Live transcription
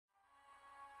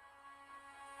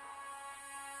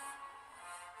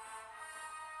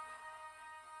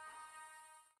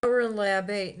we're in Lab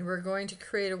 8 and we're going to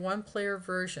create a one-player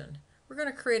version. We're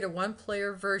going to create a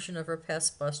one-player version of our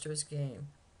Pest Busters game.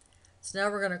 So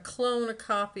now we're going to clone a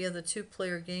copy of the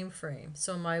two-player game frame.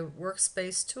 So in my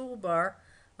workspace toolbar,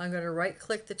 I'm going to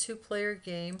right-click the two-player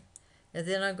game, and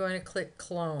then I'm going to click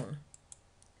Clone.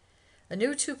 A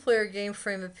new two-player game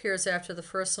frame appears after the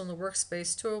first on the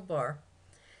workspace toolbar.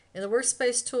 In the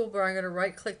workspace toolbar, I'm going to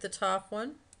right-click the top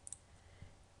one,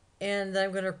 and then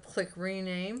I'm going to click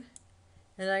Rename,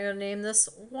 and I'm going to name this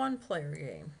one-player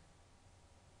game.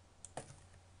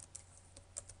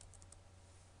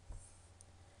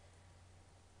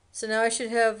 So now I should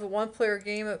have a one-player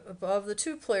game above the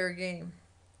two-player game.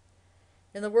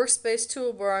 In the workspace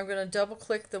toolbar, I'm going to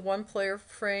double-click the one-player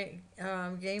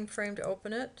game frame to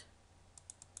open it.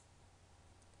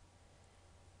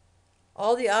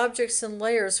 All the objects and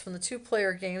layers from the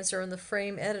two-player games are in the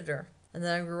frame editor. And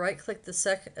then I'm going to right-click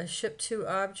the Ship To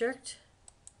object,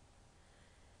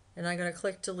 and I'm going to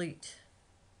click Delete.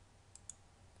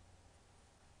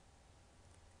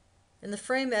 In the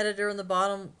frame editor in the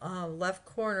bottom left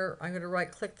corner, I'm going to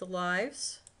right-click the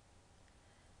lives,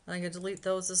 and I'm going to delete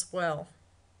those as well.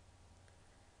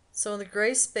 So in the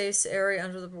gray space area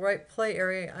under the right play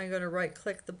area, I'm going to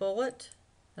right-click the bullet,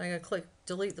 and I'm going to click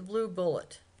Delete the blue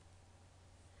bullet.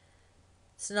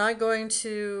 So now I'm going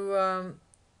to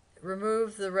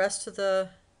remove the rest of the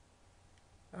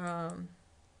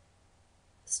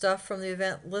stuff from the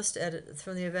event list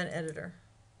from the event editor.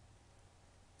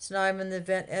 So now I'm in the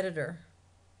event editor.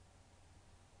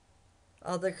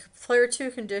 The player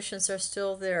 2 conditions are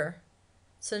still there.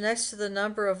 So next to the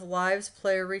number of lives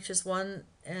player reaches 1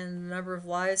 and the number of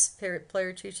lives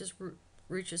player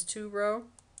reaches 2 row.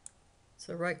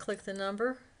 So right click the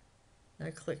number and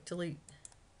I click Delete.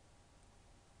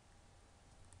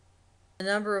 The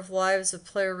number of lives a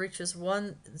player reaches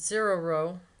 0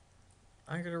 row,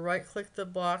 I'm going to right click the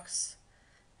box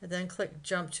and then click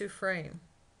Jump to Frame.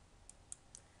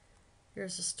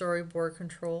 Here's the storyboard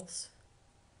controls.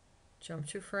 Jump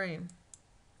to frame.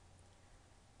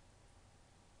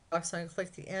 I'm going to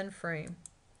click the end frame,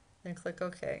 then click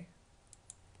OK.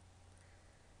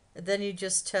 And then you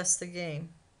just test the game.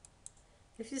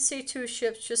 If you see two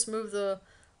ships, just move the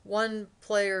one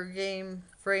player game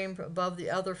frame above the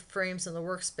other frames in the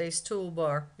workspace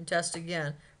toolbar and test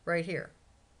again right here.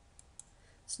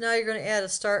 So now you're going to add a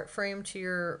start frame to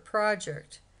your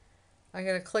project. I'm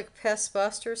going to click Pest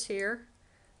Busters here,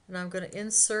 and I'm going to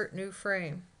insert new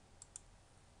frame.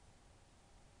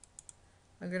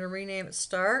 I'm going to rename it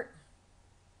Start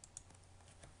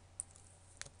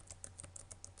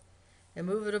and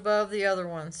move it above the other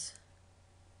ones.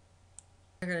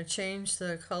 I'm going to change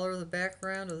the color of the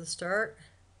background of the Start.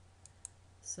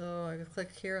 So I'm going to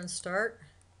click here on Start,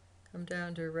 come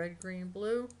down to red, green,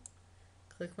 blue,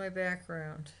 click my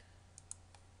background.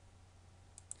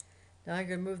 Now I'm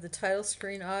going to move the title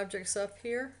screen objects up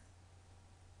here.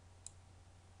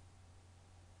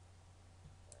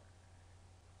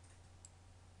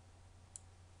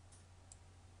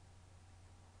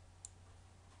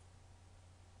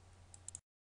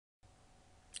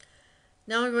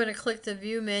 Now I'm going to click the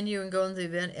View menu and go into the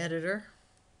Event Editor.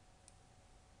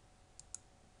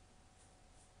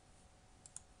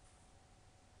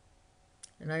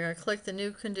 And I'm going to click the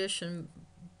New Condition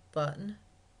button.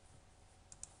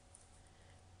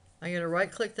 I'm going to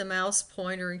right-click the mouse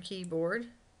pointer and keyboard,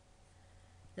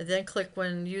 and then click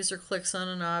when user clicks on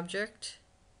an object.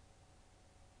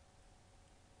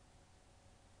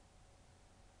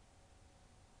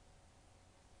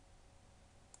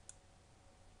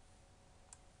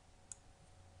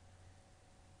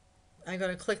 I'm going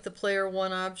to click the Player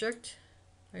 1 object.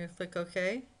 I'm going to click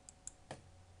OK.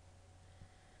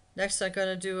 Next I'm going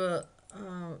to do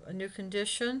a new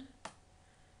condition.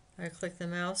 I click the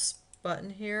mouse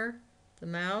button here, the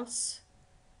mouse.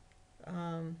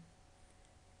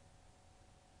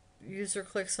 User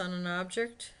clicks on an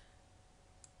object.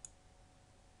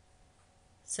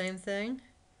 Same thing.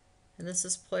 And this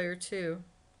is Player 2.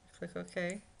 Click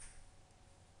OK.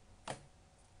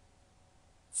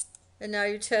 And now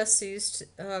you test these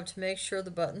to make sure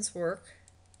the buttons work.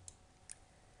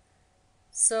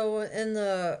 So in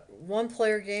the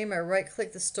one-player game, I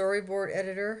right-click the storyboard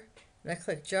editor, and I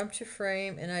click Jump to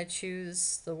Frame, and I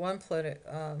choose the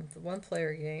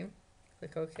one-player game.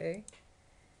 Click OK.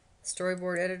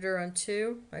 Storyboard editor on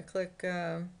 2. I click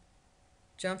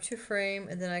Jump to Frame,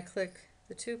 and then I click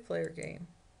the two-player game.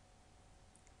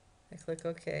 I click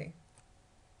OK.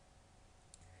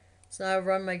 So now I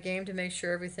run my game to make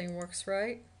sure everything works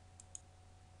right.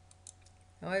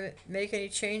 Now I make any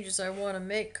changes I want to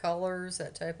make, colors,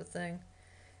 that type of thing.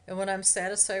 And when I'm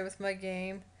satisfied with my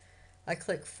game, I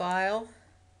click File,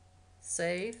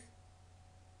 save,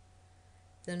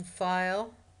 then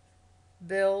File,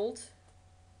 Build,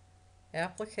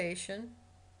 Application,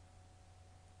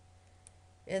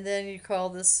 and then you call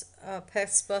this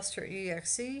Pest Buster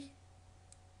EXE,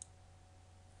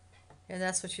 and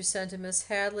that's what you send to Miss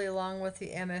Hadley along with the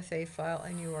MFA file,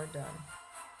 and you are done.